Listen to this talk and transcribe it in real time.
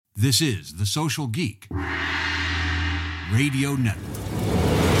This is the Social Geek Radio Network.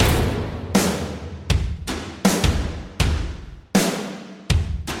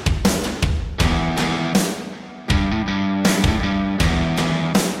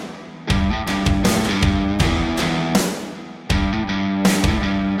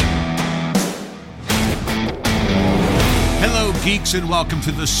 Geeks, and welcome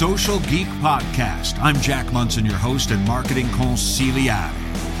to the Social Geek Podcast. I'm Jack Monson, your host and marketing consigliere.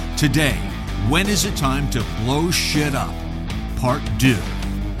 Today, when is it time to blow shit up? Part 2.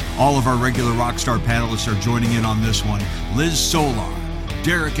 All of our regular Rockstar panelists are joining in on this one. Liz Solar,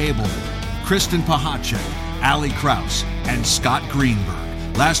 Derek Abelman, Kristen Pahacek, Ali Kraus, and Scott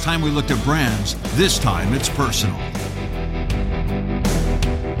Greenberg. Last time we looked at brands, this time it's personal.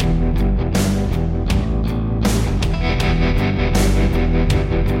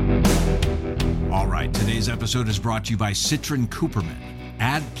 Today's episode is brought to you by Citron Cooperman,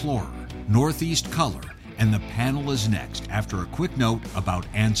 AdPlorer, Northeast Color, and the panel is next after a quick note about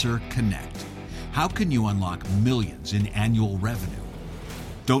Answer Connect. How can you unlock millions in annual revenue?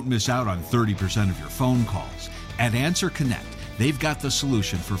 Don't miss out on 30% of your phone calls. At Answer Connect, they've got the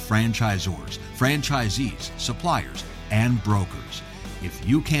solution for franchisors, franchisees, suppliers, and brokers. If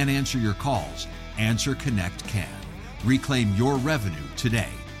you can't answer your calls, Answer Connect can. Reclaim your revenue today.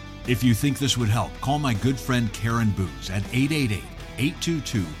 If you think this would help, call my good friend Karen Booz at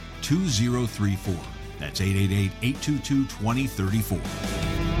 888-822-2034. That's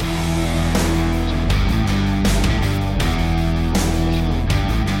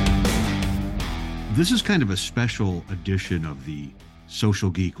 888-822-2034. This is kind of a special edition of the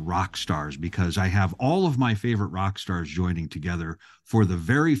Social Geek Rock Stars because I have all of my favorite rock stars joining together for the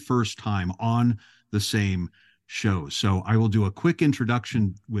very first time on the same show. So I will do a quick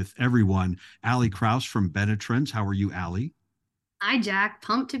introduction with everyone. Ali Kraus from Benetrends. How are you, Ali? Hi, Jack.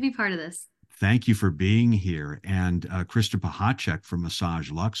 Pumped to be part of this. Thank you for being here. And Krista Pahacek from Massage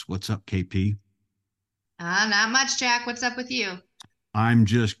Luxe. What's up, KP? Not much, Jack. What's up with you? I'm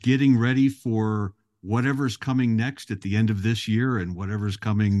just getting ready for whatever's coming next at the end of this year and whatever's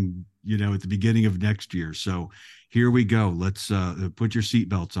coming, at the beginning of next year. So here we go. Let's put your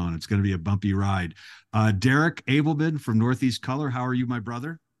seatbelts on. It's going to be a bumpy ride. Derek Abelman from Northeast Color. How are you, my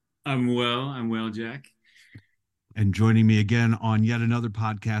brother? I'm well, Jack. And joining me again on yet another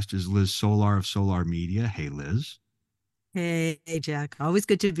podcast is Liz Solar of Solar Media. Hey, Liz. Hey, Jack. Always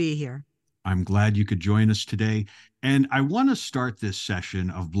good to be here. I'm glad you could join us today. And I want to start this session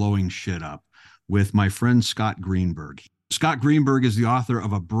of blowing shit up with my friend Scott Greenberg. Scott Greenberg is the author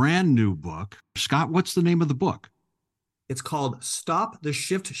of a brand new book. Scott, what's the name of the book? It's called Stop the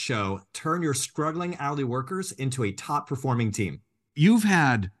Shift Show, Turn Your Struggling Hourly Workers into a Top Performing Team. You've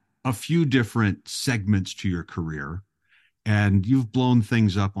had a few different segments to your career, and you've blown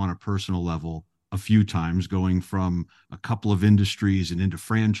things up on a personal level a few times, going from a couple of industries and into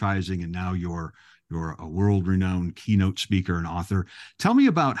franchising, and now you're a world-renowned keynote speaker and author. Tell me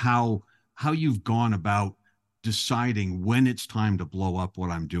about how you've gone about deciding when it's time to blow up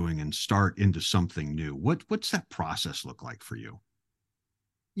what I'm doing and start into something new. What's that process look like for you?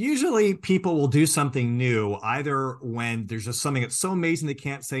 Usually people will do something new, either when there's just something that's so amazing they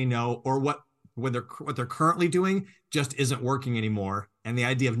can't say no, or what they're currently doing just isn't working anymore. And the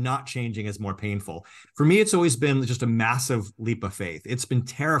idea of not changing is more painful. For me, it's always been just a massive leap of faith. It's been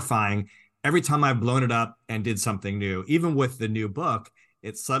terrifying every time I've blown it up and did something new. Even with the new book,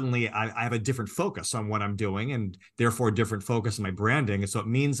 it's suddenly I have a different focus on what I'm doing and therefore a different focus on my branding. And so it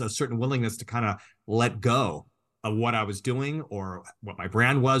means a certain willingness to kind of let go of what I was doing or what my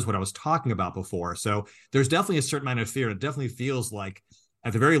brand was, what I was talking about before. So there's definitely a certain amount of fear. It definitely feels like,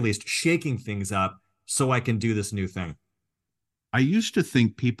 at the very least, shaking things up so I can do this new thing. I used to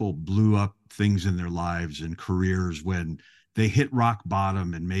think people blew up things in their lives and careers when they hit rock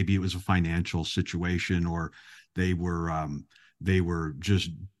bottom, and maybe it was a financial situation, or they were just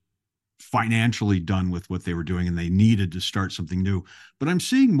financially done with what they were doing and they needed to start something new. But I'm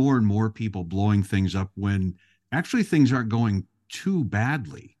seeing more and more people blowing things up when actually things aren't going too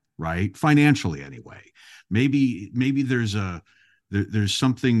badly, right? Financially anyway. Maybe there's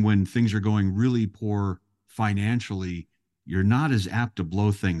something when things are going really poor financially, you're not as apt to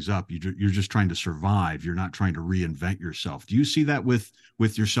blow things up. You're just trying to survive. You're not trying to reinvent yourself. Do you see that with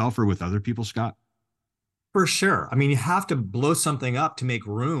yourself or with other people, Scott? For sure. I mean, you have to blow something up to make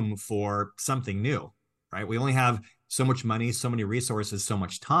room for something new, right? We only have so much money, so many resources, so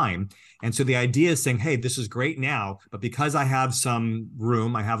much time. And so the idea is saying, hey, this is great now, but because I have some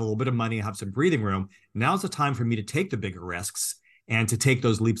room, I have a little bit of money, I have some breathing room, now's the time for me to take the bigger risks and to take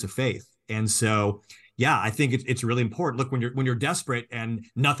those leaps of faith. And so yeah, I think it's really important. Look, when you're desperate and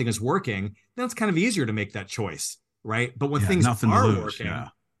nothing is working, then it's kind of easier to make that choice, right? But when Yeah, things nothing to are lose. working, Yeah.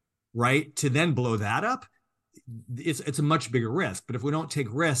 right, to then blow that up, it's a much bigger risk. But if we don't take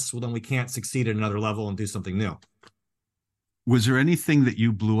risks, well, then we can't succeed at another level and do something new. Was there anything that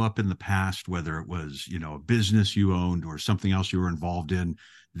you blew up in the past, whether it was, a business you owned or something else you were involved in,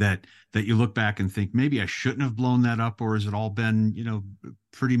 that you look back and think maybe I shouldn't have blown that up, or has it all been,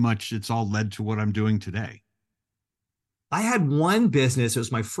 pretty much it's all led to what I'm doing today? I had one business. It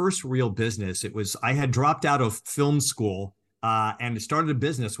was my first real business. I had dropped out of film school and started a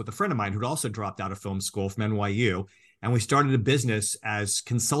business with a friend of mine who'd also dropped out of film school from NYU. And we started a business as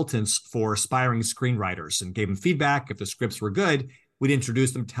consultants for aspiring screenwriters and gave them feedback. If the scripts were good, we'd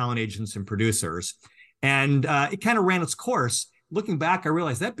introduce them to talent agents and producers. And it kind of ran its course. Looking back, I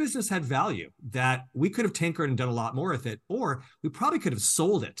realized that business had value, that we could have tinkered and done a lot more with it, or we probably could have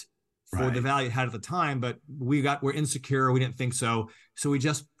sold it for the Right. value it had at the time, but we're insecure. We didn't think so. So we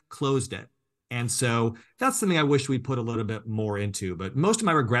just closed it. And so that's something I wish we put a little bit more into. But most of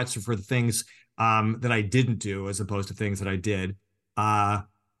my regrets are for the things that I didn't do as opposed to things that I did.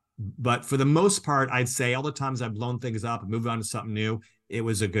 But for the most part, I'd say all the times I've blown things up and moved on to something new, it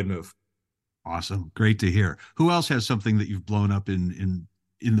was a good move. Awesome. Great to hear. Who else has something that you've blown up in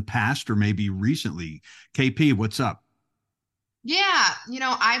the past or maybe recently? KP, what's up? Yeah,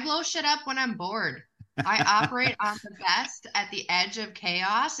 I blow shit up when I'm bored. I operate on the best at the edge of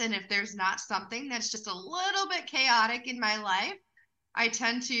chaos. And if there's not something that's just a little bit chaotic in my life, I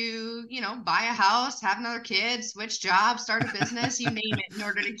tend to, buy a house, have another kid, switch jobs, start a business, you name it, in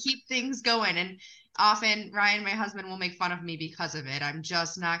order to keep things going. And often Ryan, my husband, will make fun of me because of it. I'm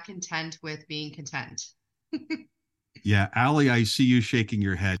just not content with being content. Yeah, Allie, I see you shaking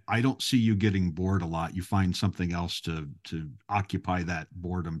your head. I don't see you getting bored a lot. You find something else to occupy that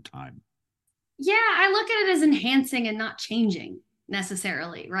boredom time. Yeah, I look at it as enhancing and not changing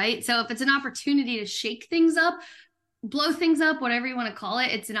necessarily, right? So if it's an opportunity to shake things up, blow things up, whatever you want to call it,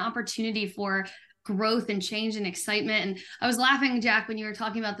 it's an opportunity for growth and change and excitement. And I was laughing, Jack, when you were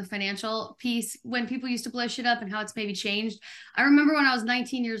talking about the financial piece, when people used to blow shit up and how it's maybe changed. I remember when I was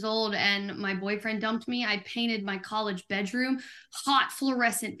 19 years old and my boyfriend dumped me, I painted my college bedroom hot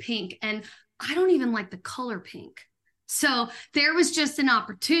fluorescent pink. And I don't even like the color pink. So there was just an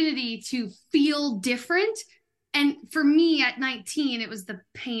opportunity to feel different. And for me at 19, it was the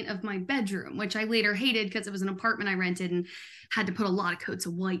paint of my bedroom, which I later hated because it was an apartment I rented and had to put a lot of coats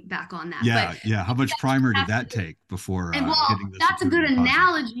of white back on that. Yeah, But yeah. How much primer did that take before and well, hitting the that's a good security deposit?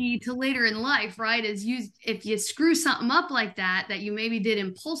 analogy to later in life, right? Is if you screw something up like that you maybe did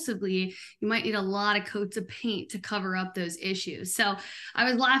impulsively, you might need a lot of coats of paint to cover up those issues. So I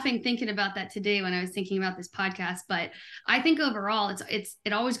was laughing thinking about that today when I was thinking about this podcast. But I think overall,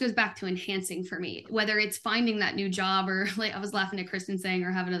 it always goes back to enhancing for me, whether it's finding that new job or like I was laughing at Kristen saying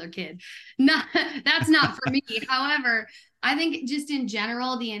or have another kid. Not that's not for me. However, I think just in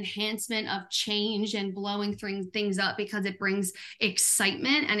general, the enhancement of change and blowing things up because it brings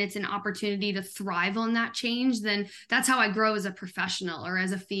excitement and it's an opportunity to thrive on that change, then that's how I grow as a professional or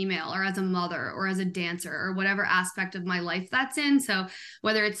as a female or as a mother or as a dancer or whatever aspect of my life that's in. So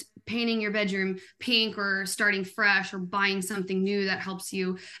whether it's painting your bedroom pink or starting fresh or buying something new that helps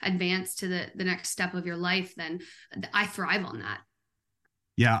you advance to the next step of your life, then I thrive on that.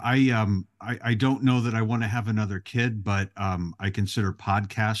 Yeah, I don't know that I want to have another kid, but I consider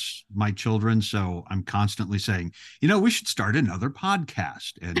podcasts my children, so I'm constantly saying, we should start another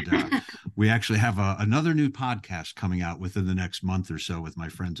podcast, and we actually have another new podcast coming out within the next month or so with my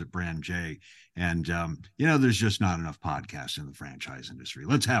friends at Brand J, and there's just not enough podcasts in the franchise industry.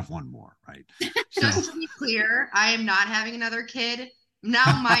 Let's have one more, right? So, Just to be clear, I am not having another kid.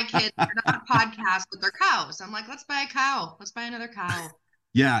 Now my kids are not podcast with their cows. I'm like, let's buy a cow. Let's buy another cow.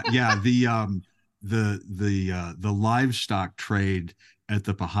 yeah, the livestock trade at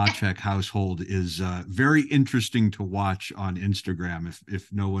the Pahachek household is very interesting to watch on Instagram.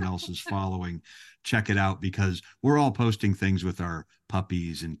 If no one else is following, check it out because we're all posting things with our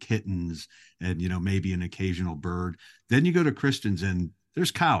puppies and kittens and maybe an occasional bird. Then you go to Kristen's and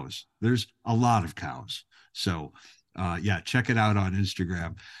there's cows. There's a lot of cows. So yeah, check it out on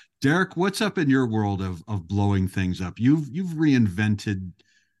Instagram. Derek, what's up in your world of blowing things up? You've reinvented,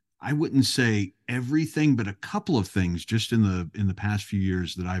 I wouldn't say everything, but a couple of things just in the past few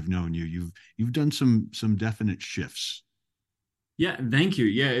years that I've known you. You've done some definite shifts. Yeah, thank you.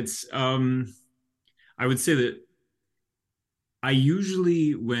 Yeah, it's I would say that I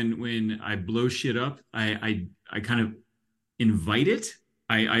usually when I blow shit up, I kind of invite it.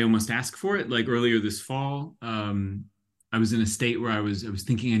 I almost ask for it. Like earlier this fall, I was in a state where I was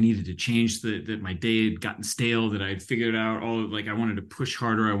thinking I needed to change, that my day had gotten stale, that I had figured out all, like I wanted to push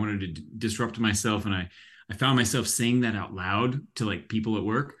harder, I wanted to disrupt myself, and I found myself saying that out loud to like people at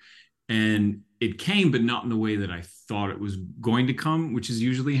work, and it came, but not in the way that I thought it was going to come, which is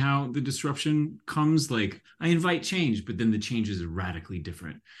usually how the disruption comes. Like I invite change, but then the change is a radically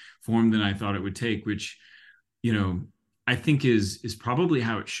different form than I thought it would take, which, you know, I think is probably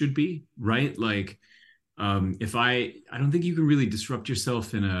how it should be, right? Like if I don't think you can really disrupt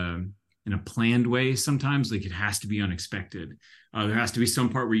yourself in a planned way. Sometimes like it has to be unexpected. There has to be some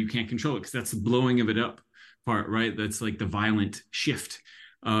part where you can't control it, because that's the blowing of it up part, right? That's like the violent shift.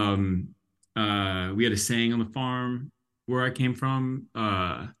 We had a saying on the farm where I came from,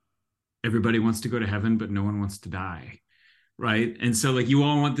 everybody wants to go to heaven, but no one wants to die. Right. And so like you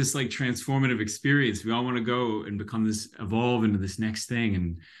all want this like transformative experience. We all want to go and become this, evolve into this next thing.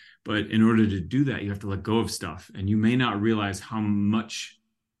 And but in order to do that, you have to let go of stuff. And you may not realize how much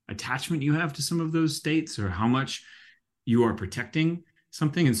attachment you have to some of those states, or how much you are protecting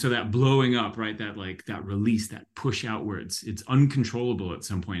something. And so that blowing up, right, that like that release, that push outwards, it's uncontrollable at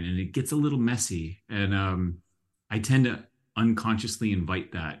some point, and it gets a little messy. And I tend to unconsciously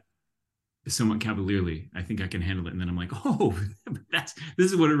invite that somewhat cavalierly. I think I can handle it, and then I'm like, oh,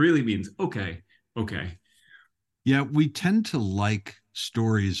 this is what it really means. Okay. Yeah, we tend to like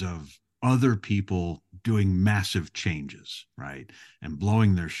stories of other people doing massive changes, right? And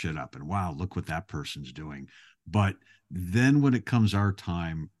blowing their shit up. And wow, look what that person's doing. But then when it comes our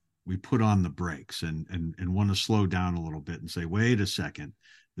time, we put on the brakes and want to slow down a little bit and say, wait a second,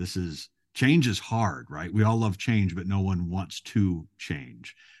 change is hard, right? We all love change, but no one wants to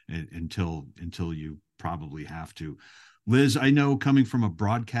change until you probably have to. Liz, I know coming from a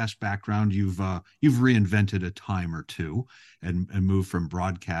broadcast background, you've reinvented a time or two and moved from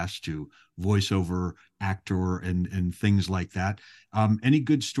broadcast to voiceover actor and things like that. Any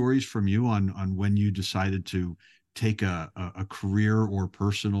good stories from you on when you decided to take a career or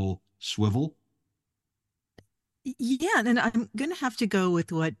personal swivel? Yeah, and I'm going to have to go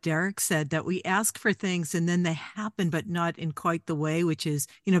with what Derek said, that we ask for things and then they happen, but not in quite the way, which is,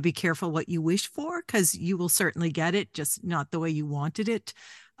 be careful what you wish for, because you will certainly get it, just not the way you wanted it.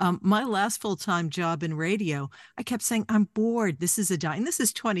 My last full-time job in radio, I kept saying, I'm bored. This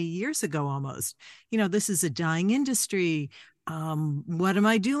is 20 years ago almost. This is a dying industry. What am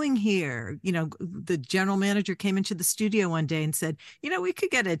I doing here? The general manager came into the studio one day and said, we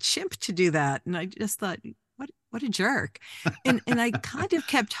could get a chimp to do that. And I just thought, what a jerk. And I kind of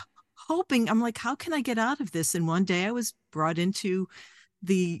kept hoping, I'm like, how can I get out of this? And one day I was brought into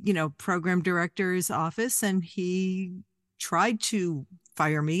the, program director's office, and he tried to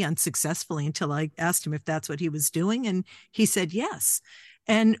fire me unsuccessfully until I asked him if that's what he was doing. And he said, yes.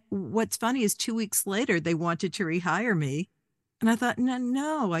 And what's funny is 2 weeks later, they wanted to rehire me. And I thought,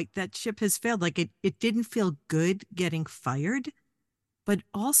 no, that ship has failed. Like it didn't feel good getting fired. But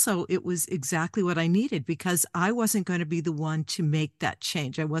also it was exactly what I needed, because I wasn't going to be the one to make that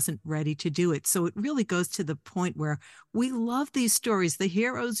change. I wasn't ready to do it. So it really goes to the point where we love these stories, the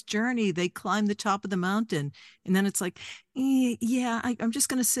hero's journey. They climb the top of the mountain. And then it's like, I'm just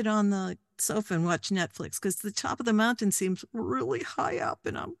going to sit on the sofa and watch Netflix, because the top of the mountain seems really high up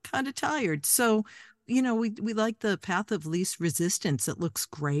and I'm kind of tired. So we like the path of least resistance. It looks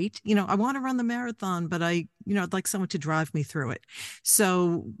great. I want to run the marathon, but I'd like someone to drive me through it.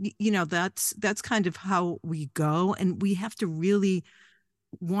 So, that's kind of how we go. And we have to really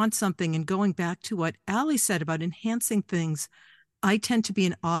want something. And going back to what Allie said about enhancing things, I tend to be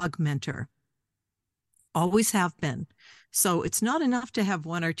an augmenter. Always have been. So it's not enough to have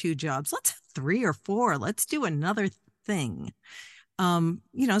one or two jobs. Let's have 3 or 4. Let's do another thing.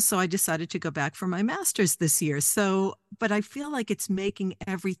 So I decided to go back for my master's this year. So, but I feel like it's making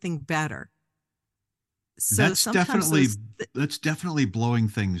everything better. So that's definitely blowing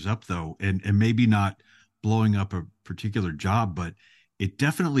things up though. And maybe not blowing up a particular job, but it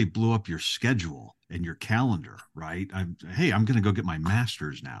definitely blew up your schedule and your calendar, right? I'm going to go get my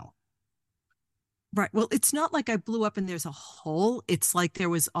master's now. Right. Well, it's not like I blew up and there's a hole. It's like there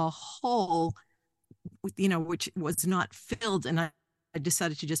was a hole, which was not filled. And I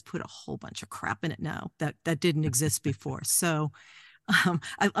decided to just put a whole bunch of crap in it now that didn't exist before. So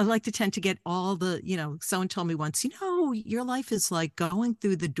I like to tend to get all the, someone told me once, your life is like going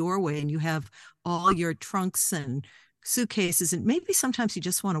through the doorway and you have all your trunks and suitcases. And maybe sometimes you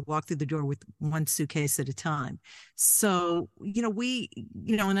just want to walk through the door with one suitcase at a time. So,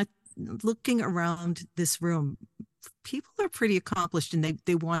 and looking around this room, people are pretty accomplished and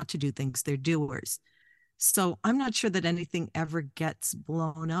they want to do things. They're doers. So I'm not sure that anything ever gets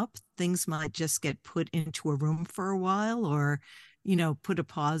blown up. Things might just get put into a room for a while, or put a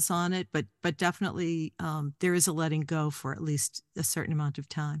pause on it, but definitely there is a letting go for at least a certain amount of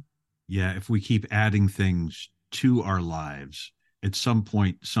time. Yeah, if we keep adding things to our lives, at some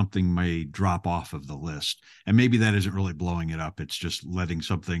point something may drop off of the list. And maybe that isn't really blowing it up. It's just letting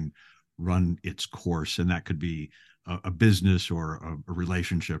something run its course. And that could be a business or a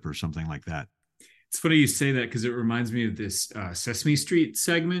relationship or something like that. It's funny you say that because it reminds me of this Sesame Street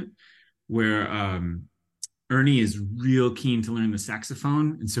segment where Ernie is real keen to learn the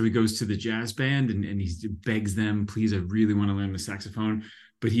saxophone. And so he goes to the jazz band and he begs them, please, I really want to learn the saxophone.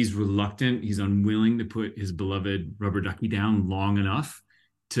 But he's reluctant. He's unwilling to put his beloved rubber ducky down long enough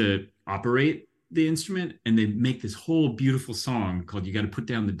to operate the instrument. And they make this whole beautiful song called You Got to Put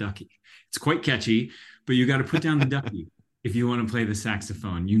Down the Ducky. It's quite catchy, but you got to put down the ducky if you want to play the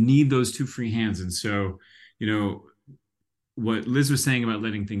saxophone. You need those two free hands. And so, what Liz was saying about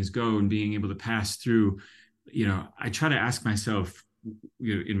letting things go and being able to pass through, I try to ask myself,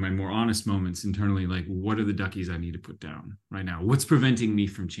 in my more honest moments internally, like, what are the duckies I need to put down right now? What's preventing me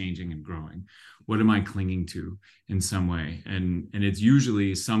from changing and growing? What am I clinging to in some way? And it's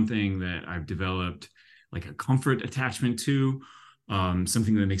usually something that I've developed like a comfort attachment to,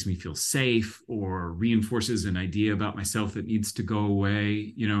 something that makes me feel safe or reinforces an idea about myself that needs to go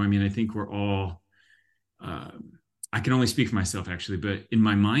away. I think we're all, I can only speak for myself actually, but in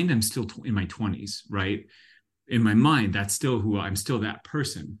my mind, I'm still in my 20s, right? In my mind, that's still who I'm still that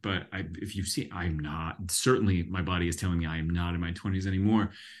person. But if you see, I'm not. Certainly, my body is telling me I am not in my 20s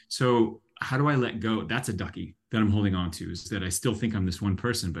anymore. So how do I let go? That's a ducky that I'm holding on to, is that I still think I'm this one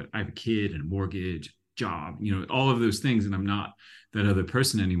person, but I have a kid and a mortgage, job, all of those things, and I'm not that other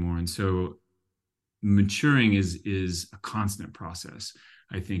person anymore. And so maturing is a constant process,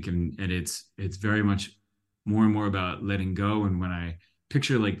 I think, and it's very much more and more about letting go. And when I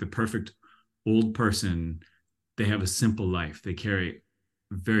picture like the perfect old person, they have a simple life. They carry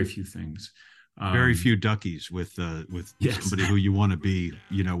very few things. Very few duckies with yes. Somebody who you want to be,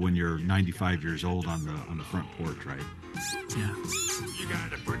 when you're 95 years old on the front porch, right? Yeah. You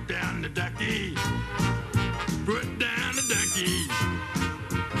gotta put down the ducky. Put down the ducky.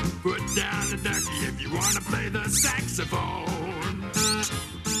 Put down the ducky if you want to play the saxophone.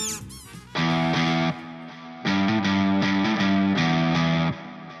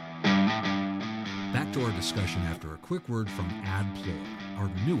 Back to our discussion after a quick word from AdPlore, our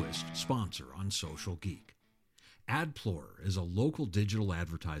newest sponsor on Social Geek. AdPlore is a local digital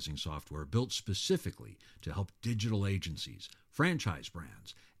advertising software built specifically to help digital agencies, franchise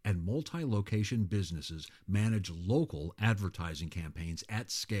brands, and multi-location businesses manage local advertising campaigns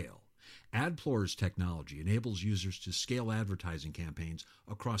at scale. AdPlore's technology enables users to scale advertising campaigns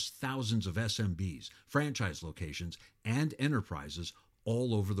across thousands of SMBs, franchise locations, and enterprises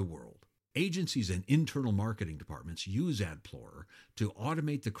all over the world. Agencies and internal marketing departments use AdPlore to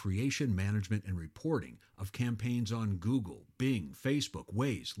automate the creation, management, and reporting of campaigns on Google, Bing, Facebook,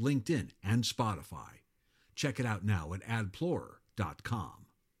 Waze, LinkedIn, and Spotify. Check it out now at adplore.com.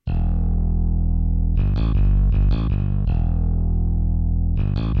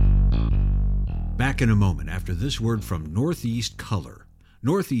 Back in a moment after this word from Northeast Color.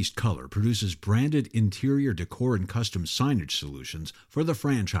 Northeast Color produces branded interior decor and custom signage solutions for the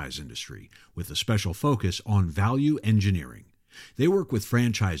franchise industry, with a special focus on value engineering. They work with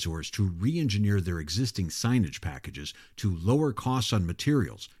franchisors to re-engineer their existing signage packages to lower costs on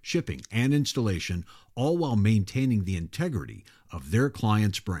materials, shipping, and installation, all while maintaining the integrity of their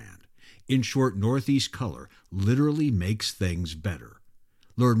client's brand. In short, Northeast Color literally makes things better.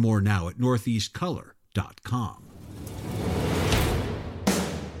 Learn more now at northeastcolor.com.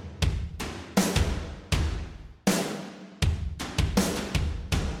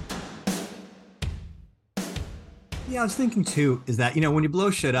 Yeah, I was thinking too, is that, when you blow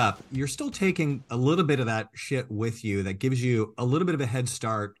shit up, you're still taking a little bit of that shit with you that gives you a little bit of a head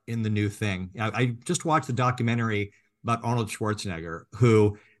start in the new thing. I just watched the documentary about Arnold Schwarzenegger,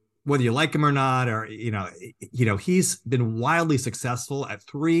 who, whether you like him or not, or, he's been wildly successful at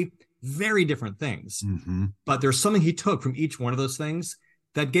three very different things. Mm-hmm. But there's something he took from each one of those things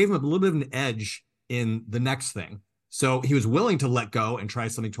that gave him a little bit of an edge in the next thing. So he was willing to let go and try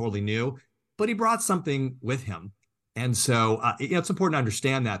something totally new, but he brought something with him. And so, it's important to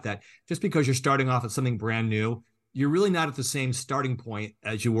understand that just because you're starting off at something brand new, you're really not at the same starting point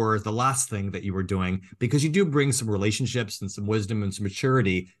as you were the last thing that you were doing, because you do bring some relationships and some wisdom and some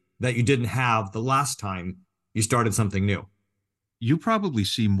maturity that you didn't have the last time you started something new. You probably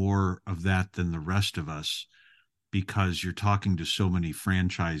see more of that than the rest of us. because you're talking to so many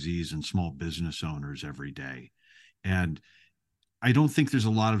franchisees and small business owners every day. And I don't think there's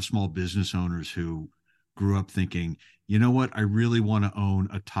a lot of small business owners who grew up thinking, you know what, I really want to own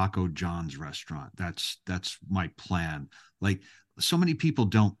a Taco John's restaurant. That's my plan. Like, so many people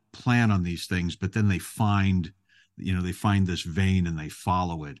don't plan on these things, but then they find, they find this vein and they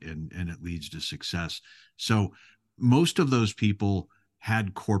follow it, and it leads to success. So most of those people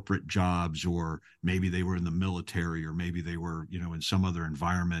had corporate jobs, or maybe they were in the military, or maybe they were, in some other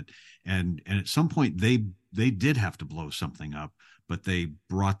environment. And at some point they did have to blow something up, but they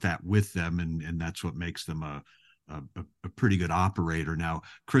brought that with them. And that's what makes them a pretty good operator. Now,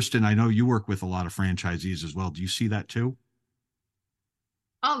 Kristen, I know you work with a lot of franchisees as well. Do you see that too?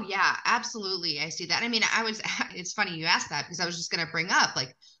 Oh yeah, absolutely. I see that. I mean, it's funny you asked that, because I was just going to bring up,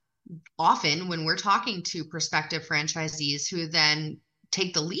 like, often when we're talking to prospective franchisees who then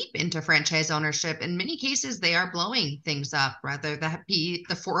take the leap into franchise ownership, in many cases they are blowing things up, whether that be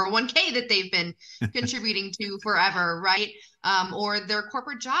the 401k that they've been contributing to forever, right? Or their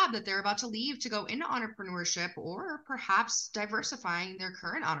corporate job that they're about to leave to go into entrepreneurship, or perhaps diversifying their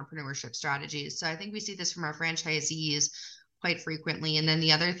current entrepreneurship strategies. So I think we see this from our franchisees quite frequently. And then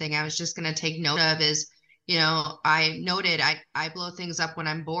the other thing I was just going to take note of is, I noted I blow things up when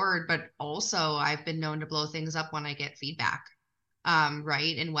I'm bored, but also I've been known to blow things up when I get feedback,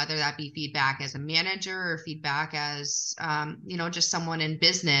 right? And whether that be feedback as a manager or feedback as, just someone in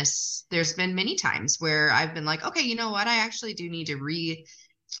business, there's been many times where I've been like, okay, you know what? I actually do need to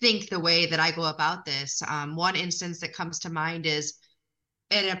rethink the way that I go about this. One instance that comes to mind is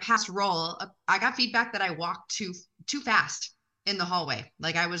in a past role, I got feedback that I walked too fast in the hallway.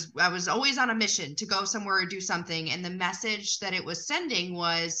 Like I was always on a mission to go somewhere or do something. And the message that it was sending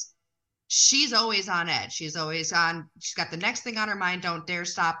was, she's always on edge. She's got the next thing on her mind. Don't dare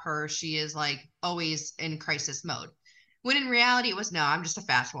stop her. She is like always in crisis mode. When in reality it was, no, I'm just a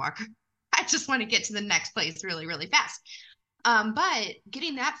fast walker. I just want to get to the next place really, really fast. But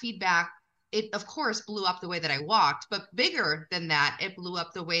getting that feedback, it of course blew up the way that I walked, but bigger than that, it blew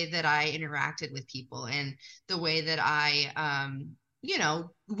up the way that I interacted with people, and the way that I,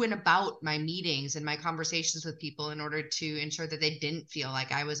 went about my meetings and my conversations with people in order to ensure that they didn't feel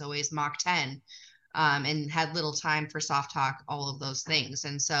like I was always Mach 10, and had little time for soft talk, all of those things.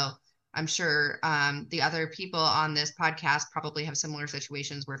 And so I'm sure the other people on this podcast probably have similar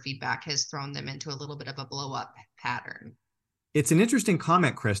situations where feedback has thrown them into a little bit of a blow up pattern. It's an interesting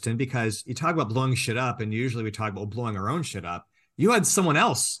comment, Kristen, because you talk about blowing shit up, and usually we talk about blowing our own shit up. You had someone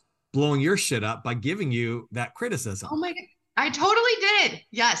else blowing your shit up by giving you that criticism. Oh my God. I totally did.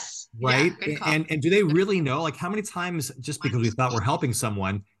 Yes. Right. Yeah, good call. And do they really know, like, how many times, just because we thought we're helping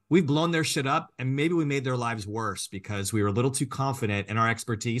someone, we've blown their shit up, and maybe we made their lives worse because we were a little too confident in our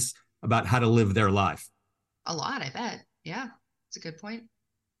expertise about how to live their life? A lot, I bet. Yeah. It's a good point.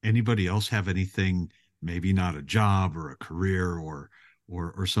 Anybody else have anything, maybe not a job or a career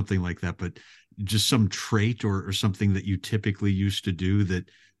or something like that, but just some trait or something that you typically used to do that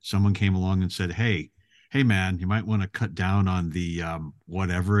someone came along and said, hey man, you might want to cut down on the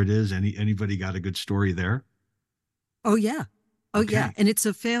whatever it is. Anybody got a good story there? Oh yeah. Okay. Yeah. And it's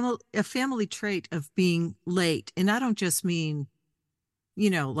a family trait of being late. And I don't just mean,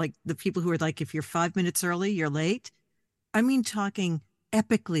 like the people who are like, if you're 5 minutes early, you're late. I mean, talking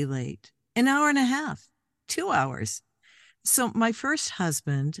epically late, an hour and a half, 2 hours. So my first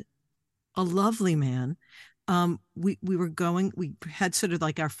husband, a lovely man, we had sort of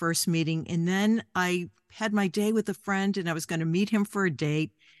like our first meeting, and then I had my day with a friend, and I was going to meet him for a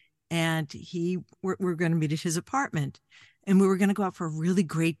date, and we're going to meet at his apartment, and we were going to go out for a really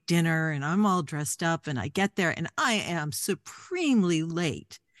great dinner, and I'm all dressed up, and I get there and I am supremely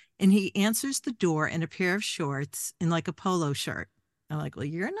late, and he answers the door in a pair of shorts and like a polo shirt. I'm like, well,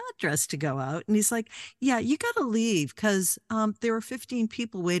 you're not dressed to go out. And he's like, yeah, you got to leave because there were 15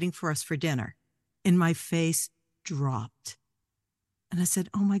 people waiting for us for dinner. And my face dropped. And I said,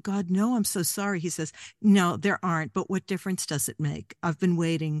 oh my God, no, I'm so sorry. He says, no, there aren't. But what difference does it make? I've been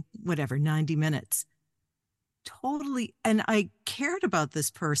waiting, 90 minutes. Totally. And I cared about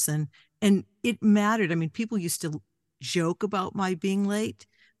this person, and it mattered. I mean, people used to joke about my being late,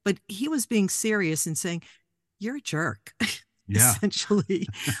 but he was being serious and saying, you're a jerk. Yeah. Essentially,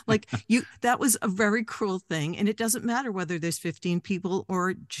 like that was a very cruel thing. And it doesn't matter whether there's 15 people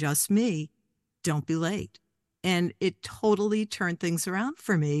or just me. Don't be late. And it totally turned things around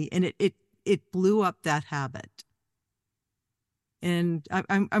for me. And it blew up that habit. And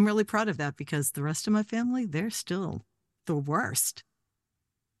I'm really proud of that, because the rest of my family, they're still the worst.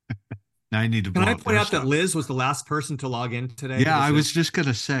 Now I need to Can blow I up point their out stuff. that Liz was the last person to log in today? Yeah, I was just going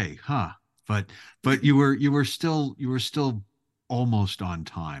to say, but you were still almost on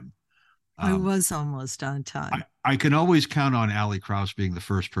time. I was almost on time. I can always count on Allie Kraus being the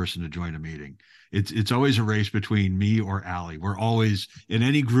first person to join a meeting. It's always a race between me or Allie. We're always in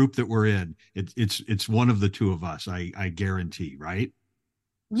any group that we're in. It's one of the two of us. I guarantee, right?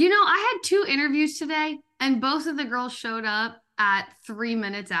 I had 2 interviews today, and both of the girls showed up at 3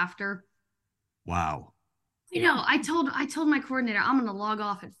 minutes after. Wow. I told my coordinator I'm going to log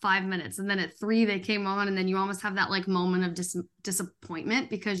off at 5 minutes, and then at 3 they came on, and then you almost have that like moment of disappointment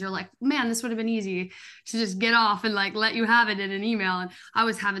because you're like, man, this would have been easy to just get off and like let you have it in an email. And I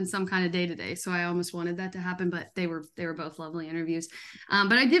was having some kind of day today, so I almost wanted that to happen, but they were both lovely interviews.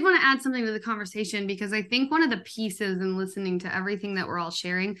 But I did want to add something to the conversation because I think one of the pieces in listening to everything that we're all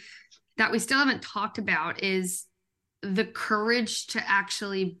sharing that we still haven't talked about is the courage to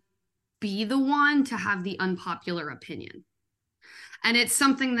actually be the one to have the unpopular opinion. And it's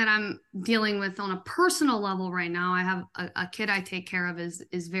something that I'm dealing with on a personal level right now. I have a kid I take care of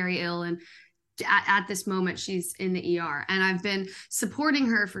is very ill, and at this moment she's in the ER, and I've been supporting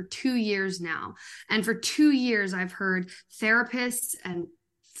her for 2 years now. And for 2 years I've heard therapists and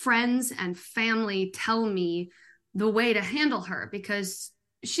friends and family tell me the way to handle her because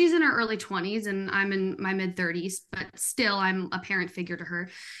she's in her early 20s and I'm in my mid 30s, but still I'm a parent figure to her.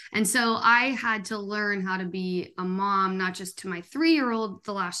 And so I had to learn how to be a mom, not just to my 3-year-old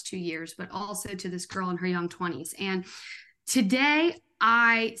the last 2 years, but also to this girl in her young 20s. And today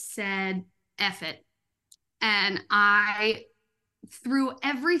I said, F it. And I threw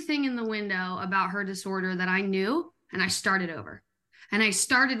everything in the window about her disorder that I knew, and I started over. And I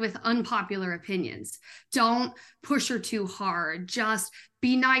started with unpopular opinions. Don't push her too hard. Just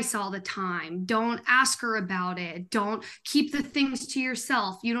be nice all the time. Don't ask her about it. Don't keep the things to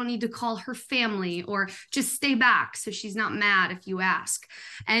yourself. You don't need to call her family, or just stay back so she's not mad if you ask.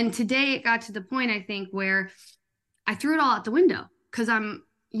 And today it got to the point, I think, where I threw it all out the window because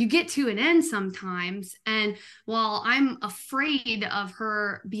you get to an end sometimes. And while I'm afraid of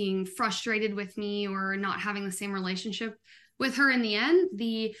her being frustrated with me or not having the same relationship with her in the end,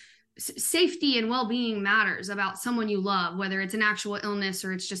 the safety and well-being matters about someone you love, whether it's an actual illness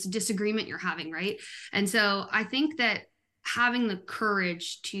or it's just a disagreement you're having, right? And so I think that having the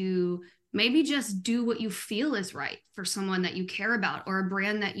courage to maybe just do what you feel is right for someone that you care about or a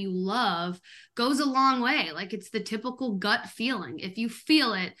brand that you love goes a long way. Like, it's the typical gut feeling. If you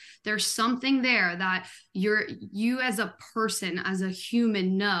feel it, there's something there that you as a person, as a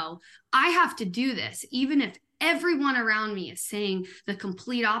human, know, I have to do this. Even if everyone around me is saying the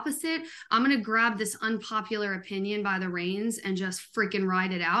complete opposite, I'm going to grab this unpopular opinion by the reins and just freaking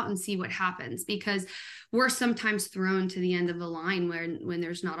ride it out and see what happens. Because we're sometimes thrown to the end of the line when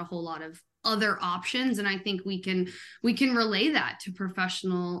there's not a whole lot of other options. And I think we can relay that to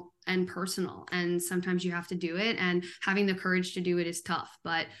professional and personal. And sometimes you have to do it, and having the courage to do it is tough.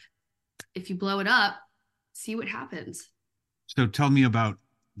 But if you blow it up, see what happens. So tell me about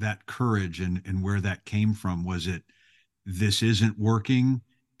that courage and where that came from. Was it, this isn't working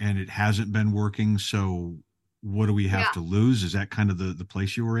and it hasn't been working, so what do we have to lose? Is that kind of the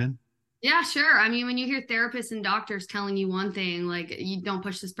place you were in? Yeah, sure. I mean, when you hear therapists and doctors telling you one thing, like, you don't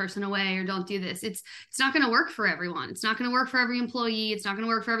push this person away or don't do this, it's not going to work for everyone. It's not going to work for every employee. It's not going to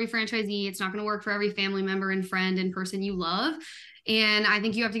work for every franchisee. It's not going to work for every family member and friend and person you love. And I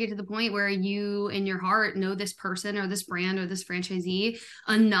think you have to get to the point where you, in your heart, know this person or this brand or this franchisee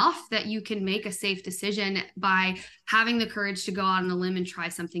enough that you can make a safe decision by having the courage to go out on a limb and try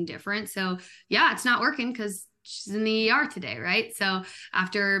something different. So yeah, it's not working because she's in the ER today, right? So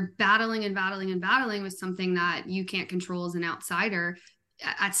after battling and battling and battling with something that you can't control as an outsider,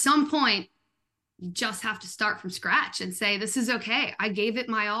 at some point, you just have to start from scratch and say, this is okay. I gave it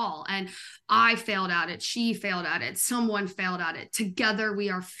my all, and I failed at it. She failed at it. Someone failed at it. Together,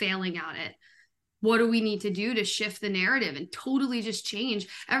 we are failing at it. What do we need to do to shift the narrative and totally just change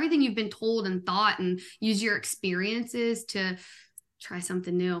everything you've been told and thought, and use your experiences to try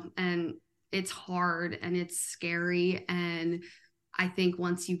something new? And it's hard and it's scary. And I think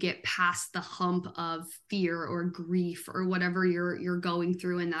once you get past the hump of fear or grief or whatever you're going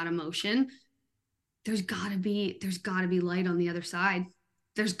through in that emotion, there's gotta be light on the other side.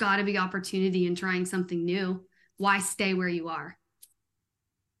 There's gotta be opportunity in trying something new. Why stay where you are?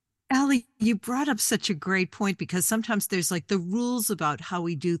 Allie, you brought up such a great point, because sometimes there's like the rules about how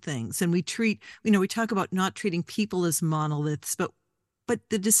we do things, and we talk about not treating people as monoliths, but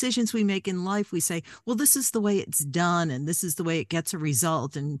the decisions we make in life, we say, well, this is the way it's done, and this is the way it gets a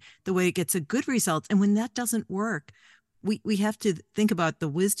result, and the way it gets a good result. And when that doesn't work, we have to think about the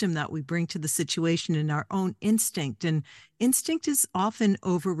wisdom that we bring to the situation and our own instinct. And instinct is often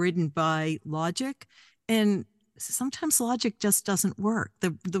overridden by logic. And sometimes logic just doesn't work.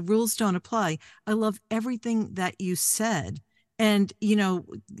 The rules don't apply. I love everything that you said. And,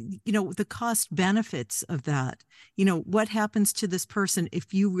 the cost benefits of that, what happens to this person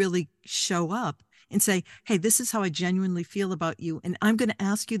if you really show up and say, hey, this is how I genuinely feel about you. And I'm going to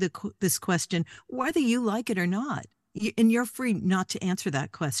ask you this question, whether you like it or not. And you're free not to answer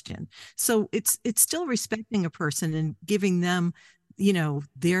that question. So it's still respecting a person and giving them,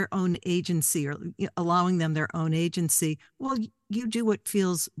 their own agency, or allowing them their own agency. Well, you do what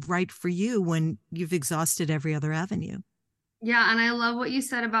feels right for you when you've exhausted every other avenue. Yeah, and I love what you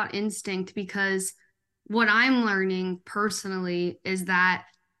said about instinct, because what I'm learning personally is that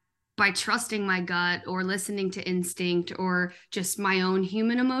by trusting my gut or listening to instinct or just my own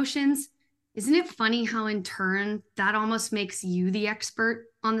human emotions, isn't it funny how in turn that almost makes you the expert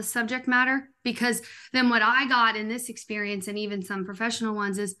on the subject matter? Because then what I got in this experience, and even some professional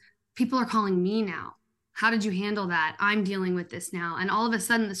ones, is people are calling me now. How did you handle that? I'm dealing with this now. And all of a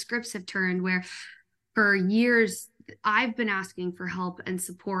sudden the scripts have turned, where for years I've been asking for help and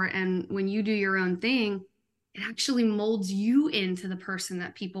support. And when you do your own thing, it actually molds you into the person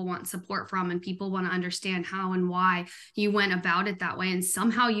that people want support from, and people want to understand how and why you went about it that way. And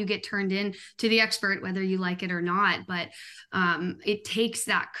somehow you get turned in to the expert, whether you like it or not. But it takes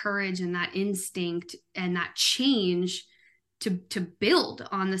that courage and that instinct and that change to build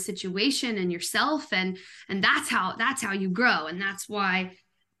on the situation and yourself. And that's how you grow. And that's why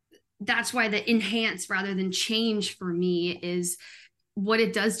the enhance rather than change for me is what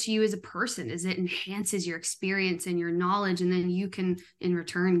it does to you as a person. Is it enhances your experience and your knowledge, and then you can in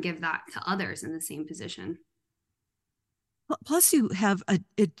return give that to others in the same position. Plus you have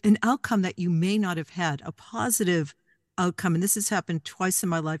an outcome that you may not have had, a positive outcome. And this has happened twice in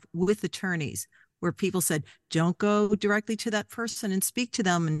my life with attorneys, where people said, don't go directly to that person and speak to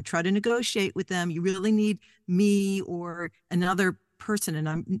them and try to negotiate with them. You really need me or another person. And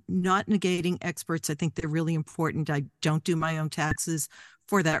I'm not negating experts. I think they're really important. I don't do my own taxes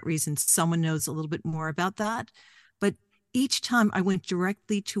for that reason. Someone knows a little bit more about that. But each time I went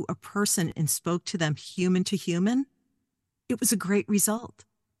directly to a person and spoke to them human to human, it was a great result.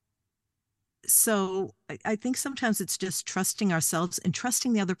 So I think sometimes it's just trusting ourselves and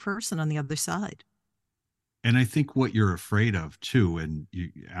trusting the other person on the other side. And I think what you're afraid of too, and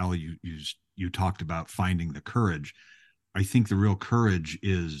Allie, you talked about finding the courage. I think the real courage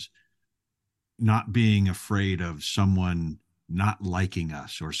is not being afraid of someone not liking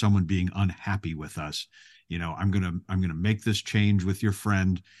us or someone being unhappy with us. I'm going to make this change with your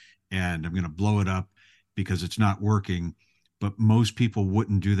friend, and I'm going to blow it up because it's not working. But most people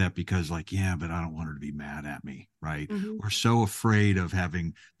wouldn't do that because, like, yeah, but I don't want her to be mad at me, right? Mm-hmm. We're so afraid of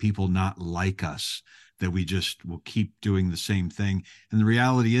having people not like us that we just will keep doing the same thing. And the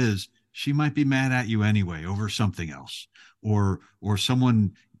reality is, she might be mad at you anyway over something else, or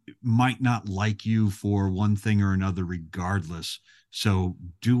someone might not like you for one thing or another regardless. So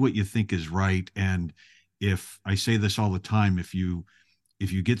do what you think is right. And if I say this all the time, if you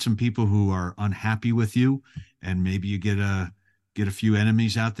get some people who are unhappy with you, and maybe you get a few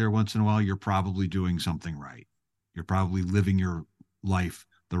enemies out there once in a while, you're probably doing something right. You're probably living your life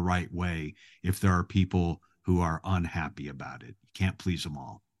the right way. If there are people who are unhappy about it, you can't please them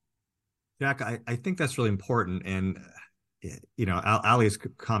all. Jack, I think that's really important. And, Allie's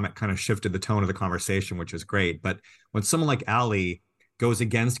comment kind of shifted the tone of the conversation, which is great. But when someone like Allie goes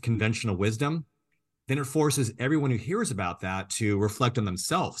against conventional wisdom, then it forces everyone who hears about that to reflect on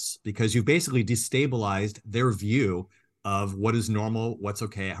themselves, because you've basically destabilized their view of what is normal, what's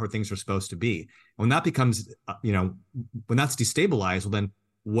okay, how things are supposed to be. When that becomes, when that's destabilized, well, then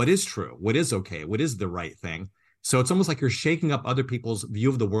what is true? What is okay? What is the right thing? So it's almost like you're shaking up other people's view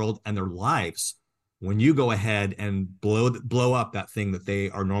of the world and their lives when you go ahead and blow up that thing that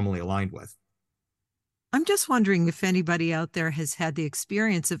they are normally aligned with. I'm just wondering if anybody out there has had the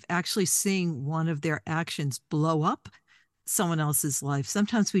experience of actually seeing one of their actions blow up someone else's life.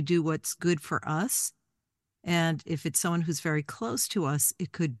 Sometimes we do what's good for us. And if it's someone who's very close to us,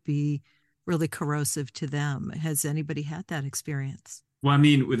 it could be really corrosive to them. Has anybody had that experience? Well, I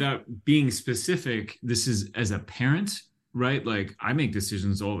mean, without being specific, this is as a parent, right? Like, I make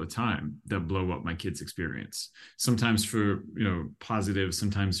decisions all the time that blow up my kid's experience, sometimes for, positive,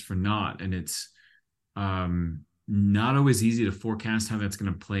 sometimes for not. And it's not always easy to forecast how that's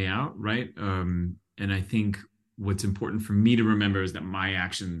going to play out, right? And I think what's important for me to remember is that my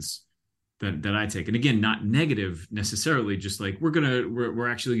actions that I take, and again, not negative necessarily, just like we're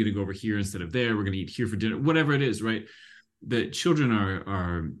actually going to go over here instead of there. We're going to eat here for dinner, whatever it is, right? that children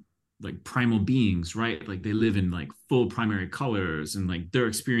are like primal beings, right? Like they live in like full primary colors, and like their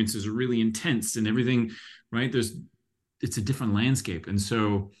experiences are really intense and everything, right? It's a different landscape. And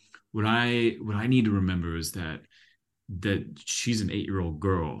so what I need to remember is that she's an 8-year-old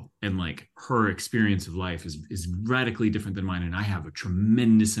girl, and like her experience of life is radically different than mine, and I have a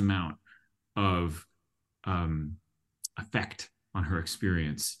tremendous amount of effect on her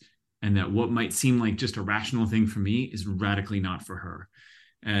experience, and that what might seem like just a rational thing for me is radically not for her.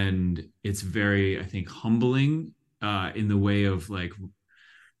 And it's very, I think, humbling in the way of like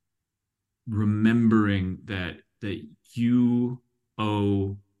remembering that you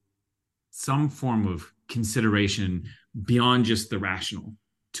owe some form of consideration beyond just the rational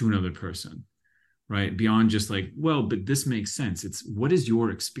to another person, right? Beyond just like, well, but this makes sense. It's what is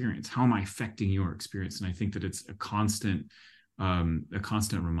your experience? How am I affecting your experience? And I think that it's a constant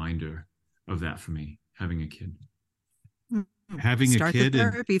reminder of that for me, having a kid. Having Start a kid the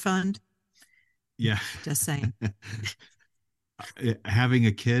therapy fund. Yeah. Just saying. Having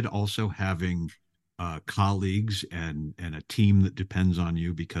a kid, also having colleagues and a team that depends on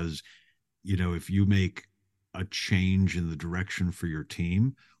you, because if you make a change in the direction for your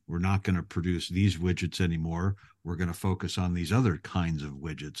team, we're not going to produce these widgets anymore. We're going to focus on these other kinds of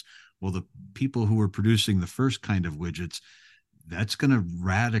widgets. Well, the people who are producing the first kind of widgets, that's going to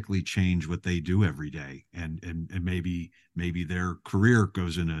radically change what they do every day, and maybe their career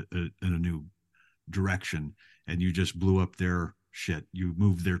goes in a new direction, and you just blew up their shit. You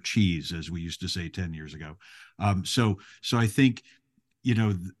moved their cheese, as we used to say 10 years ago. So I think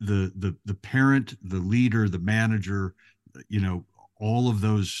the parent, the leader, the manager, all of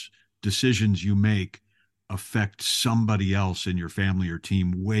those decisions you make affect somebody else in your family or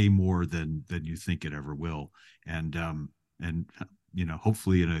team way more than you think it ever will. And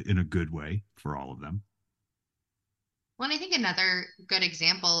hopefully in a good way for all of them. Well, and I think another good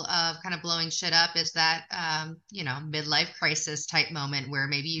example of kind of blowing shit up is that, midlife crisis type moment where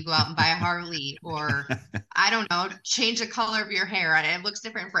maybe you go out and buy a Harley, or I don't know, change the color of your hair. And it looks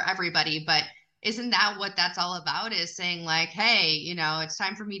different for everybody, but isn't that what that's all about? Is saying like, hey, it's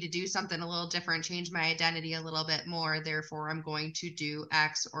time for me to do something a little different, change my identity a little bit more. Therefore, I'm going to do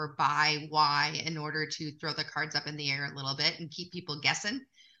X or buy Y in order to throw the cards up in the air a little bit and keep people guessing,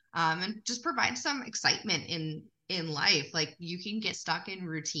 and just provide some excitement in life. Like you can get stuck in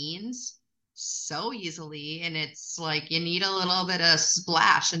routines so easily, and it's like you need a little bit of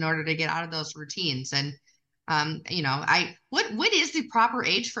splash in order to get out of those routines. And what is the proper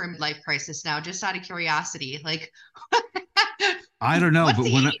age for a midlife crisis now, just out of curiosity? Like I don't know, but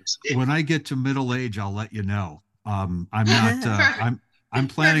when I get to middle age, I'll let you know. I'm not I'm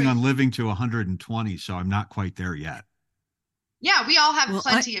planning on living to 120, so I'm not quite there yet. Yeah, we all have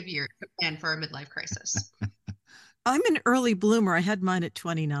plenty of years to plan for a midlife crisis. I'm an early bloomer. I had mine at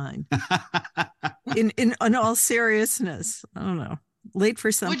 29. in all seriousness, I don't know. Late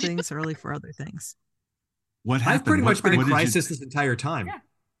for some things, early for other things. What happened? I've pretty much been in crisis this entire time.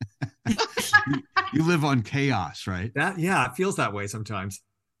 Yeah. You live on chaos, right? It feels that way sometimes.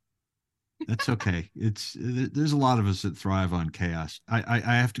 That's okay. There's a lot of us that thrive on chaos. I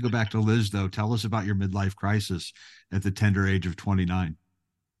have to go back to Liz though. Tell us about your midlife crisis at the tender age of 29.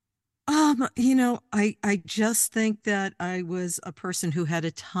 I just think that I was a person who had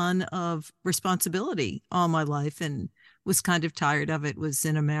a ton of responsibility all my life and was kind of tired of it. Was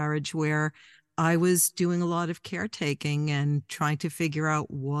in a marriage where I was doing a lot of caretaking and trying to figure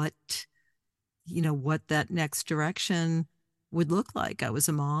out what that next direction would look like. I was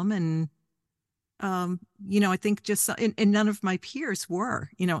a mom, and I think just, and none of my peers were,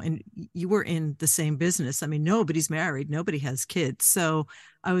 and you were in the same business. I mean, nobody's married, nobody has kids. So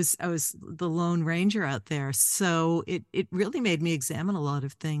I was the lone ranger out there. So it really made me examine a lot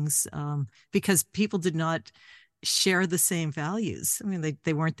of things, because people did not share the same values. I mean,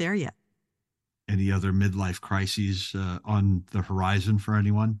 they weren't there yet. Any other midlife crises on the horizon for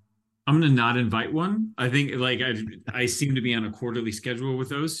anyone? I'm going to not invite one. I think like I seem to be on a quarterly schedule with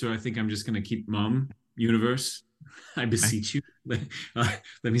those. So I think I'm just going to keep mum, universe. I beseech you. Let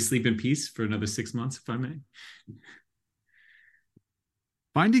me sleep in peace for another 6 months, if I may.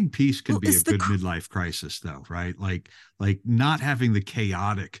 Finding peace can be a good midlife crisis though, right? Like not having the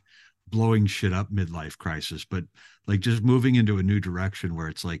chaotic blowing shit up midlife crisis, but like just moving into a new direction where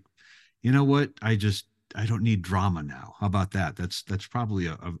it's like, you know what? I don't need drama now. How about that? That's probably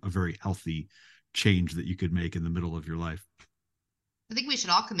a very healthy change that you could make in the middle of your life. I think we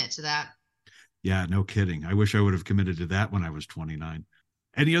should all commit to that. Yeah, no kidding. I wish I would have committed to that when I was 29.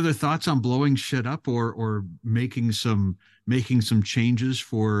 Any other thoughts on blowing shit up or making some changes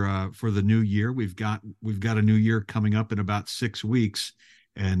for the new year? We've got a new year coming up in about 6 weeks,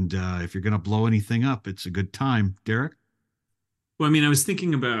 and if you're going to blow anything up, it's a good time. Derek? Well, I mean, I was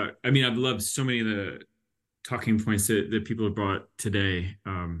thinking about. I mean, I've loved so many of the talking points that people have brought today,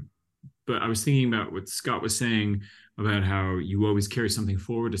 but I was thinking about what Scott was saying about how you always carry something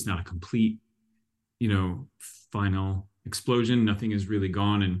forward. It's not a complete, final explosion. Nothing is really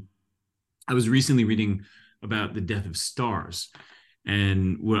gone. And I was recently reading about the death of stars,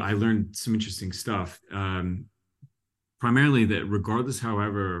 and what I learned some interesting stuff. Primarily that regardless,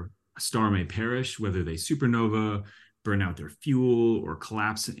 however, a star may perish, whether they supernova, burn out their fuel, or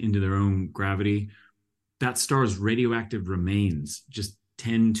collapse into their own gravity, that star's radioactive remains just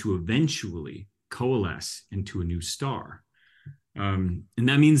tend to eventually coalesce into a new star. And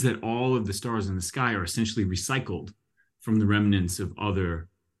that means that all of the stars in the sky are essentially recycled from the remnants of other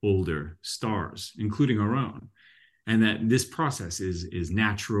older stars, including our own. And that this process is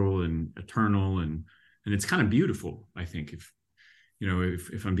natural and eternal, and it's kind of beautiful, I think,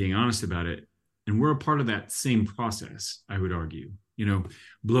 if I'm being honest about it. And we're a part of that same process, I would argue.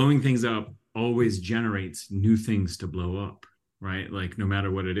 Blowing things up always generates new things to blow up, right? Like no matter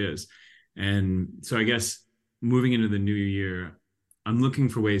what it is. And so I guess moving into the new year, I'm looking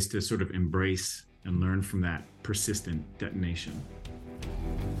for ways to sort of embrace and learn from that persistent detonation.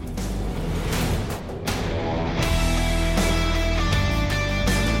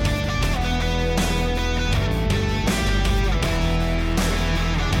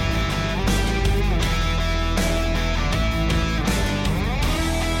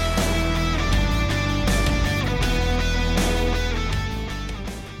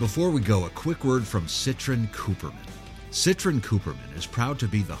 Before we go, a quick word from Citron Cooperman. Citron Cooperman is proud to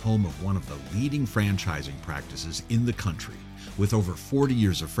be the home of one of the leading franchising practices in the country. With over 40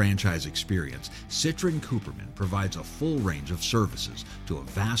 years of franchise experience, Citron Cooperman provides a full range of services to a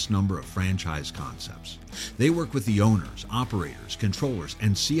vast number of franchise concepts. They work with the owners, operators, controllers,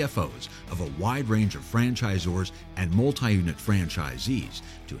 and CFOs of a wide range of franchisors and multi-unit franchisees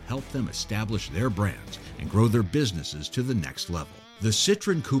to help them establish their brands and grow their businesses to the next level. The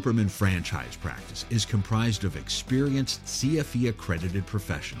Citron Cooperman franchise practice is comprised of experienced CFE-accredited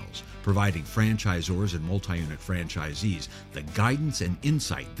professionals, providing franchisors and multi-unit franchisees the guidance and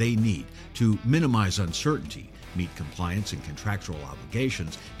insight they need to minimize uncertainty, meet compliance and contractual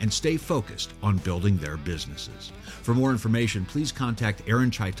obligations, and stay focused on building their businesses. For more information, please contact Aaron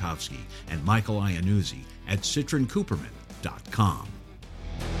Chaitovsky and Michael Iannuzzi at citroncooperman.com.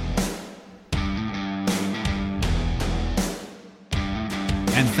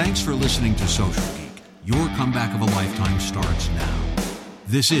 And thanks for listening to Social Geek. Your comeback of a lifetime starts now.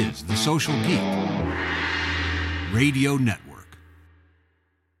 This is the Social Geek Radio Network.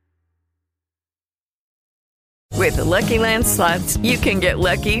 With the Lucky Land Slots, you can get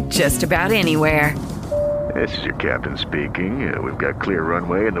lucky just about anywhere. This is your captain speaking. We've got clear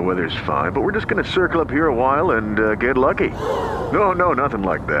runway and the weather's fine, but we're just going to circle up here a while and get lucky. No, nothing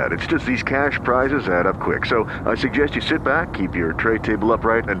like that. It's just these cash prizes add up quick. So I suggest you sit back, keep your tray table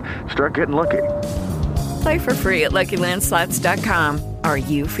upright, and start getting lucky. Play for free at LuckyLandSlots.com. Are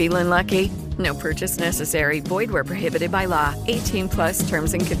you feeling lucky? No purchase necessary. Void where prohibited by law. 18+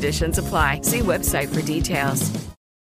 terms and conditions apply. See website for details.